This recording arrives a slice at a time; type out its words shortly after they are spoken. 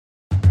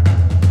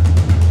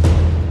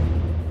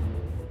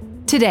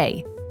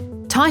Today,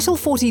 Title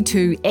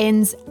 42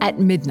 ends at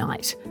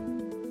midnight.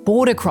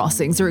 Border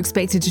crossings are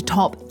expected to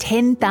top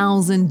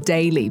 10,000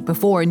 daily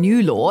before a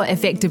new law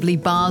effectively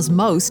bars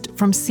most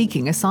from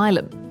seeking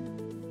asylum.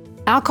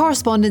 Our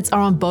correspondents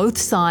are on both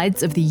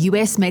sides of the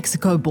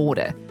US-Mexico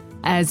border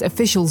as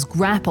officials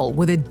grapple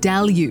with a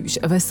deluge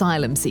of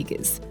asylum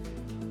seekers.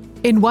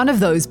 In one of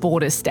those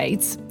border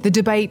states, the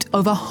debate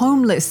over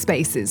homeless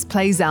spaces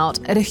plays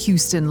out at a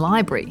Houston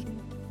library.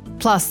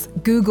 Plus,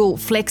 Google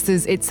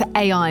flexes its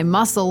AI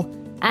muscle,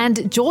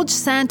 and George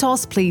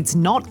Santos pleads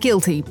not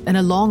guilty in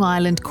a Long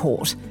Island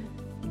court.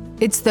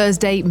 It's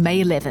Thursday,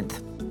 May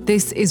 11th.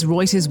 This is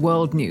Reuters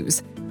World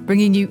News,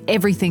 bringing you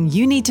everything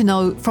you need to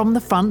know from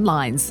the front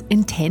lines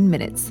in 10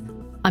 minutes.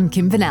 I'm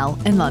Kim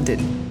Vanel in London.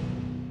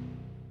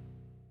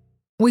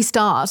 We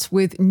start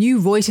with new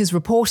Reuters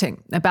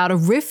reporting about a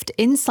rift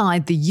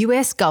inside the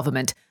US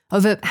government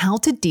over how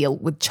to deal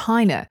with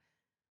China.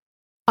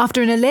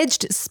 After an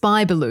alleged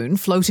spy balloon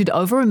floated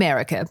over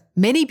America,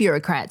 many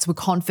bureaucrats were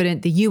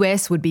confident the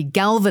US would be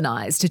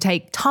galvanized to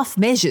take tough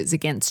measures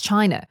against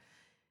China.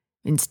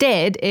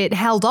 Instead, it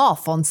held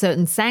off on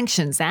certain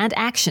sanctions and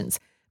actions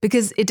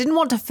because it didn't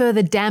want to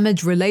further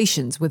damage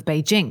relations with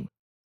Beijing.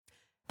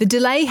 The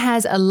delay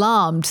has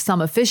alarmed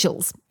some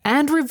officials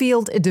and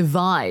revealed a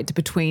divide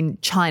between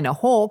China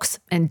hawks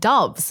and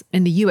doves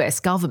in the US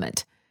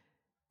government.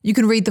 You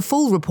can read the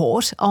full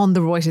report on the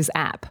Reuters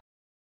app.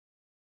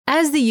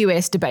 As the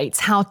US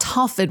debates how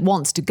tough it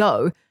wants to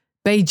go,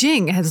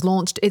 Beijing has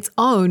launched its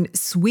own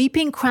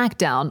sweeping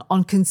crackdown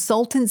on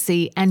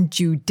consultancy and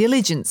due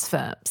diligence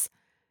firms.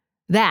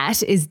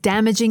 That is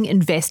damaging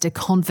investor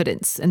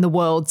confidence in the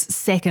world's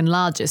second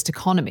largest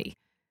economy.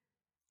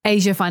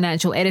 Asia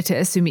financial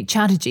editor Sumit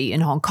Chatterjee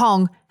in Hong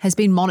Kong has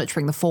been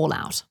monitoring the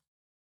fallout.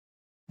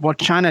 What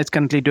China is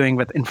currently doing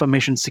with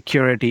information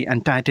security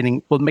and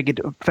tightening will make it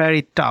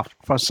very tough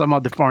for some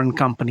of the foreign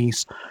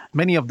companies.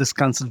 Many of these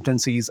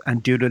consultancies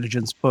and due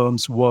diligence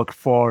firms work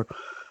for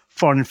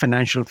foreign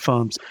financial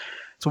firms.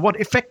 So what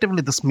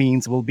effectively this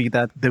means will be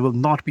that they will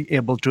not be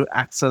able to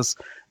access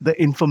the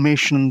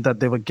information that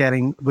they were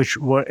getting, which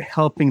were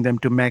helping them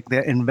to make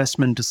their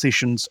investment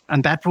decisions.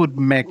 And that would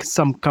make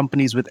some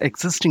companies with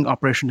existing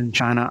operations in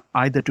China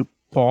either to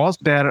pause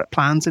their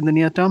plans in the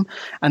near term,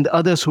 and the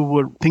others who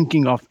were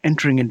thinking of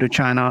entering into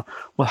China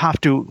will have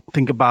to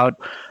think about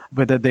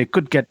whether they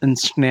could get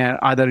ensnared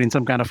either in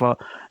some kind of a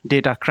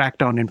data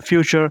crackdown in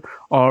future,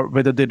 or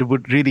whether they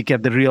would really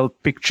get the real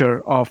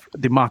picture of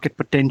the market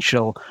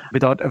potential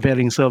without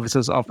availing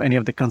services of any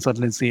of the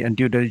consultancy and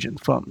due diligence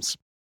firms.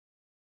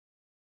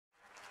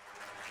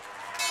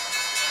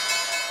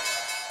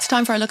 It's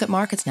time for a look at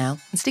markets now.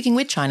 And sticking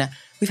with China,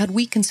 we've had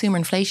weak consumer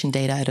inflation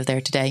data out of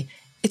there today.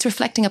 It's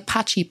reflecting a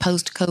patchy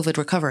post-COVID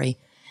recovery.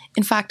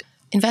 In fact,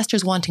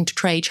 investors wanting to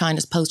trade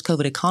China's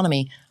post-COVID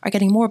economy are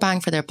getting more bang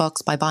for their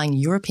bucks by buying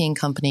European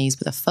companies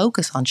with a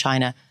focus on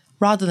China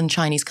rather than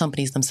Chinese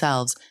companies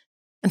themselves.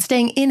 And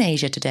staying in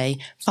Asia today,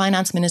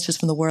 finance ministers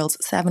from the world's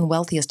 7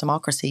 wealthiest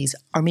democracies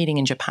are meeting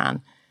in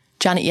Japan.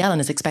 Janet Yellen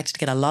is expected to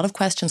get a lot of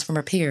questions from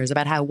her peers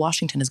about how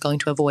Washington is going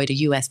to avoid a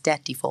US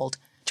debt default.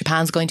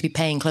 Japan's going to be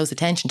paying close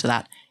attention to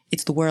that.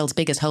 It's the world's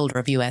biggest holder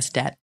of US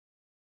debt.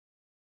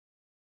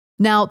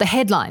 Now, the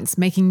headlines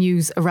making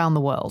news around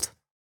the world.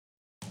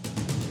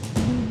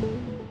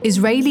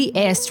 Israeli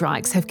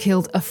airstrikes have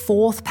killed a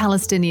 4th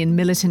Palestinian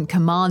militant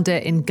commander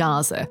in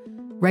Gaza,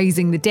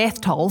 raising the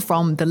death toll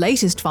from the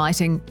latest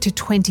fighting to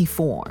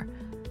 24.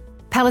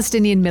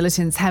 Palestinian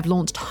militants have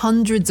launched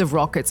hundreds of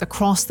rockets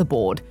across the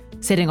board,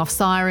 setting off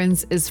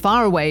sirens as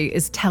far away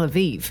as Tel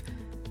Aviv.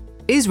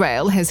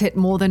 Israel has hit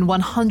more than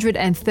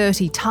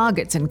 130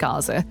 targets in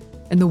Gaza,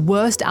 in the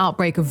worst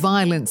outbreak of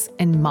violence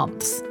in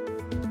months.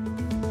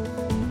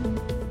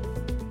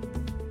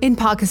 In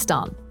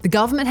Pakistan, the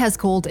government has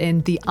called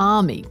in the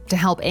army to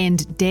help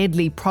end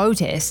deadly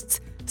protests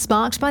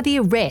sparked by the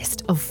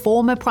arrest of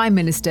former Prime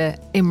Minister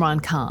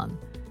Imran Khan.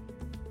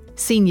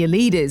 Senior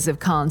leaders of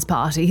Khan's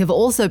party have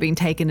also been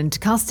taken into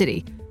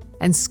custody,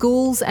 and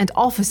schools and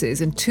offices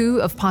in 2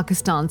 of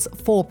Pakistan's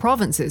 4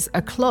 provinces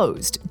are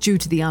closed due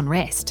to the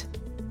unrest.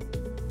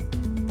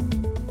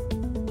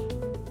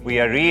 We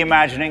are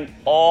reimagining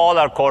all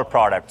our core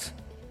products,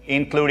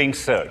 including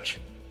search.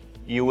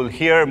 You will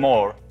hear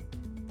more.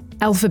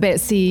 Alphabet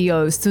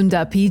CEO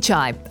Sundar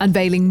Pichai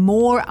unveiling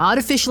more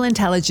artificial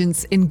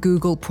intelligence in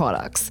Google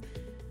products.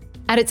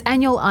 At its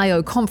annual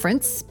I/O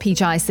conference,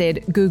 Pichai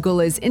said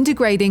Google is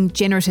integrating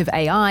generative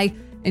AI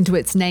into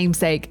its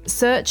namesake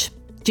Search,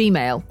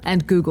 Gmail,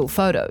 and Google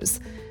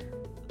Photos.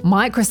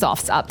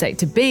 Microsoft's update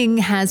to Bing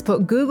has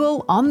put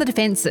Google on the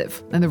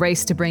defensive in the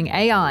race to bring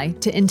AI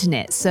to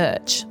internet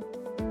search.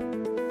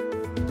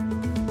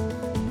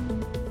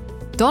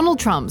 Donald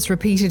Trump's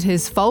repeated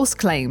his false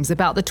claims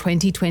about the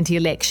 2020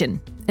 election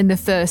in the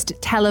first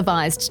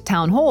televised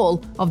town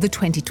hall of the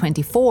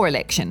 2024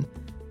 election.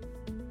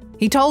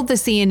 He told the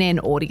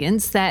CNN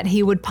audience that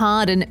he would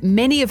pardon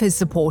many of his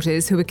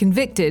supporters who were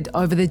convicted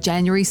over the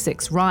January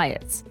 6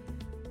 riots.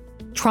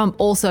 Trump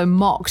also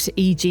mocked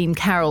E. Jean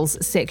Carroll's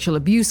sexual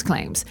abuse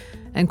claims,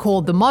 and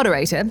called the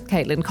moderator,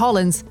 Caitlin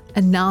Collins,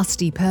 a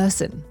nasty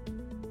person.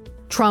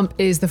 Trump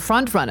is the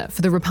frontrunner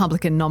for the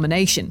Republican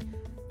nomination,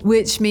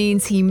 which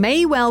means he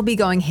may well be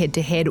going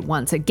head-to-head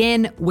once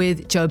again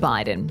with Joe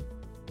Biden.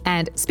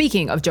 And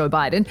speaking of Joe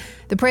Biden,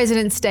 the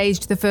president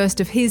staged the first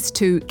of his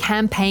 2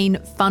 campaign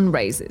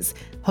fundraisers,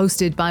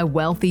 hosted by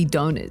wealthy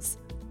donors.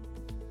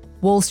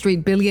 Wall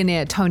Street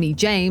billionaire Tony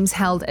James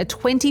held a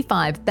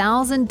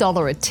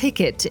 $25,000 a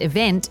ticket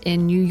event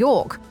in New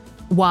York,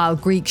 while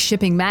Greek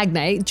shipping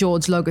magnate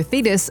George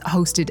Logothetis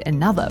hosted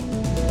another.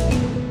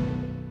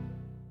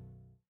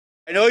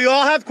 I know you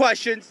all have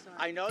questions.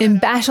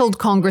 Embattled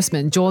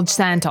Congressman George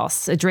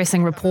Santos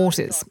addressing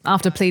reporters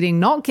after pleading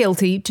not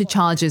guilty to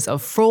charges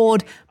of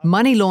fraud,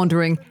 money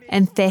laundering,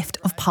 and theft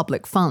of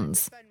public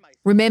funds.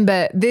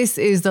 Remember, this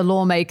is the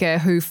lawmaker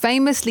who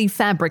famously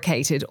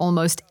fabricated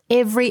almost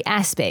every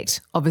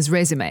aspect of his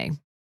resume.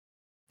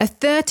 A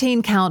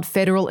 13-count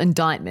federal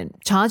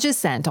indictment charges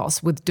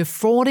Santos with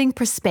defrauding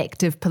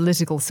prospective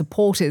political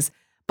supporters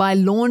by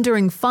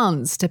laundering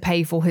funds to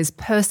pay for his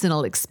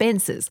personal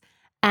expenses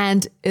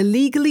and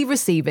illegally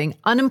receiving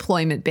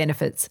unemployment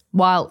benefits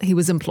while he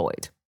was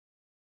employed.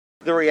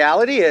 The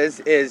reality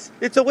is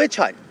it's a witch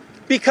hunt,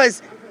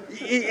 because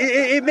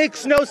it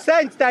makes no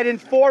sense that in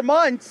 4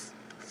 months,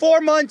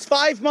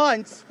 5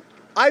 months,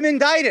 I'm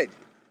indicted.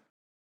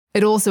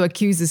 It also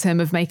accuses him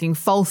of making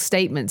false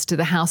statements to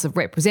the House of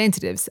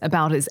Representatives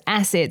about his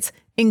assets,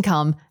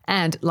 income,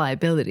 and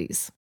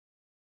liabilities.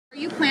 Are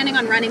you planning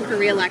on running for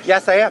re-election?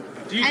 Yes, I am.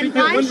 And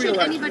why should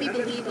anybody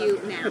believe you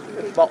now?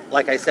 Well,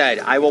 like I said,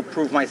 I will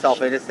prove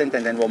myself innocent,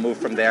 and then we'll move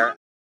from there.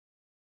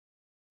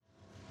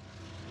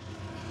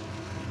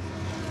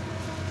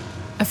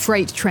 A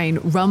freight train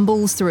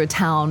rumbles through a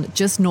town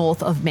just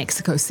north of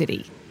Mexico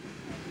City.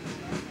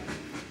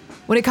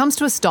 When it comes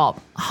to a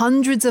stop,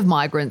 hundreds of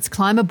migrants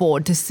climb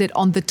aboard to sit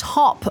on the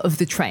top of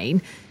the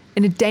train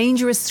in a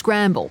dangerous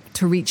scramble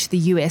to reach the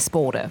US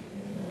border.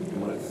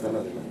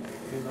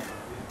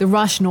 The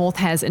rush north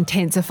has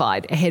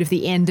intensified ahead of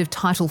the end of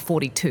Title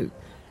 42,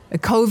 a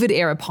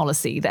COVID-era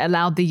policy that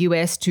allowed the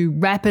US to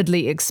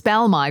rapidly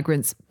expel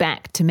migrants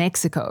back to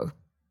Mexico.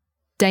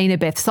 Dana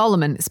Beth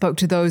Solomon spoke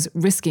to those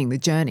risking the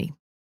journey.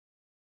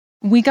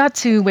 We got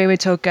to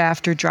Huehuetoca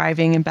after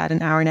driving about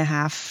an hour and a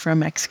half from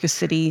Mexico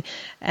City,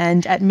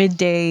 and at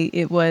midday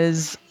it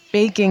was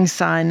baking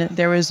sun.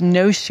 There was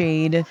no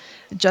shade,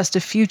 just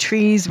a few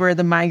trees where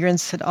the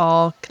migrants had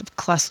all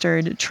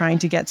clustered trying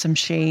to get some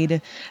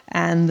shade,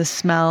 and the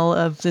smell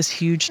of this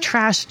huge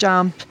trash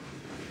dump.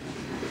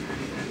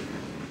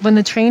 When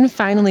the train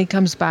finally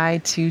comes by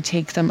to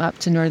take them up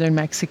to northern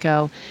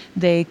Mexico,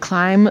 they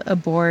climb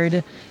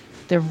aboard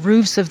the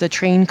roofs of the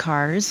train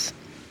cars,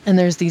 and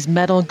there's these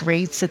metal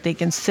grates that they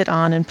can sit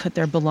on and put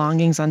their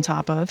belongings on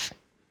top of.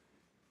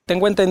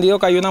 Tengo entendido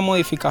que hay una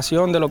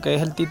modificación de lo que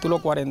es el título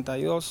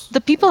 42.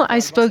 The people I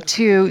spoke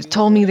to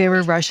told me they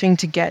were rushing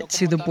to get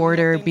to the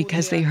border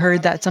because they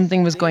heard that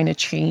something was going to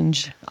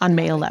change on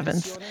May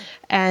 11th.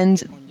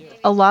 And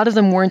a lot of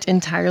them weren't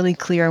entirely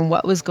clear on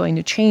what was going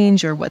to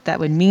change or what that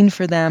would mean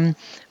for them,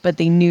 but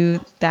they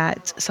knew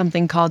that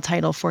something called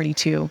Title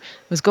 42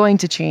 was going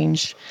to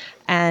change,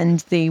 and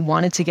they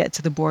wanted to get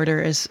to the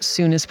border as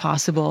soon as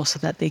possible so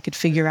that they could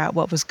figure out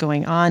what was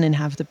going on and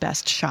have the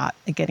best shot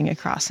at getting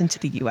across into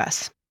the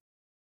U.S.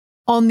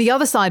 On the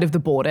other side of the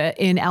border,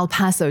 in El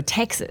Paso,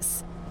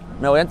 Texas,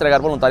 Me voy a entregar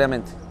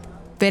voluntariamente.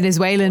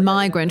 Venezuelan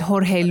migrant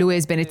Jorge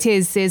Luis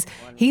Benitez says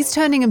he's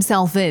turning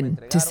himself in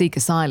to seek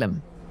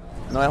asylum.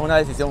 No es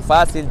una decisión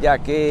fácil, ya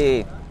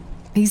que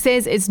He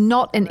says it's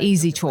not an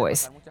easy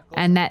choice,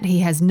 and that he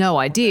has no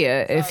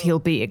idea if he'll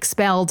be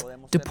expelled,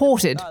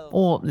 deported,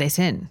 or let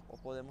in.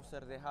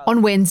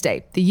 On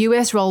Wednesday, the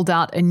US rolled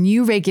out a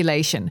new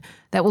regulation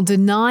that will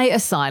deny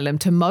asylum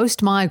to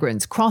most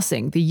migrants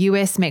crossing the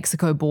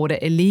US-Mexico border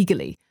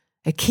illegally,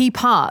 a key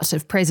part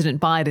of President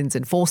Biden's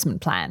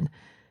enforcement plan.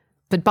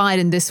 But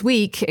Biden this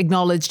week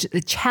acknowledged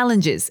the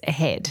challenges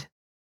ahead.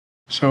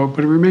 But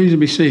it remains to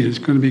be seen. It's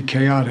going to be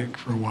chaotic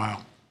for a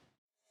while.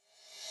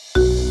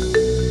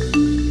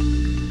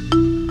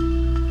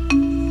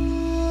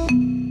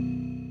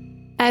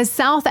 As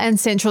South and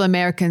Central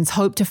Americans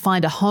hope to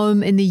find a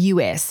home in the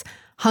US,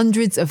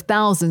 hundreds of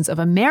thousands of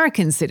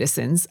American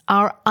citizens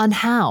are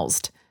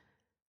unhoused.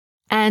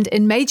 And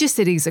in major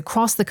cities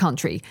across the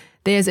country,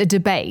 there's a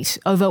debate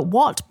over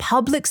what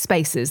public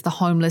spaces the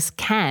homeless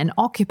can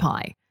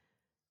occupy.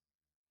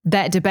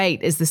 That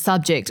debate is the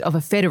subject of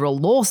a federal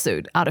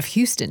lawsuit out of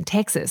Houston,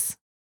 Texas.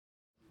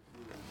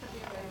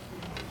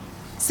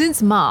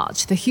 Since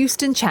March, the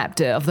Houston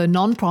chapter of the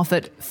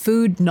nonprofit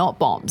Food Not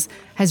Bombs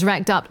has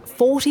racked up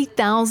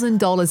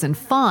 $40,000 in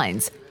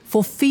fines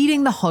for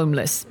feeding the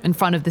homeless in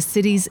front of the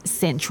city's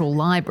central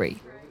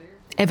library.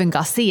 Evan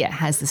Garcia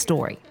has the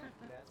story.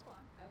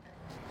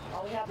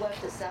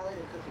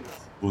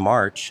 In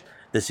March,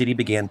 the city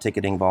began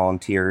ticketing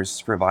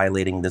volunteers for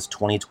violating this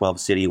 2012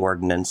 city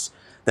ordinance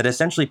that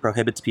essentially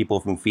prohibits people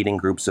from feeding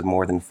groups of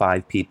more than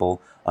 5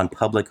 people on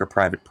public or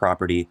private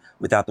property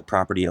without the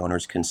property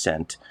owner's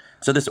consent.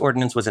 So this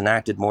ordinance was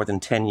enacted more than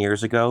 10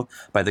 years ago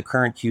by the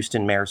current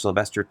Houston Mayor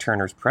Sylvester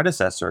Turner's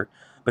predecessor,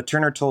 but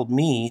Turner told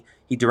me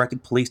he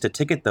directed police to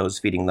ticket those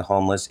feeding the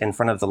homeless in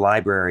front of the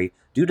library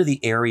due to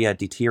the area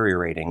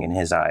deteriorating in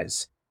his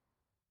eyes.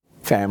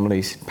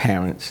 Families,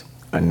 parents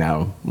are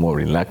now more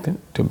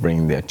reluctant to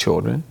bring their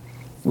children.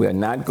 We are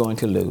not going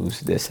to lose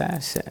this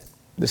asset,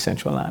 the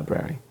Central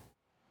Library.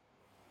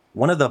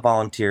 One of the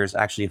volunteers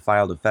actually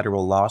filed a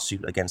federal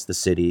lawsuit against the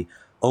city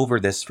over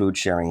this food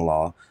sharing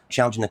law,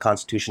 challenging the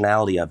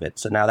constitutionality of it.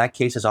 So now that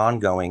case is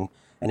ongoing,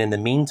 and in the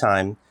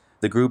meantime,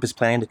 the group is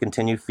planning to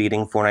continue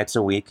feeding 4 nights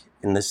a week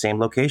in the same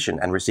location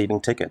and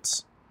receiving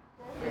tickets.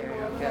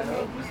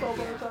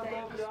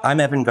 I'm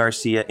Evan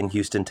Garcia in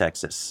Houston,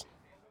 Texas.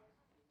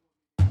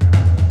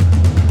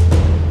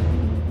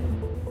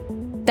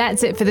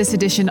 That's it for this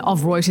edition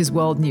of Reuters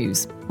World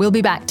News. We'll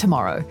be back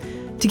tomorrow.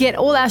 To get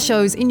all our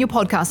shows in your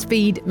podcast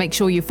feed, make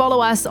sure you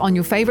follow us on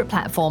your favorite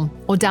platform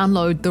or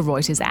download the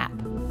Reuters app.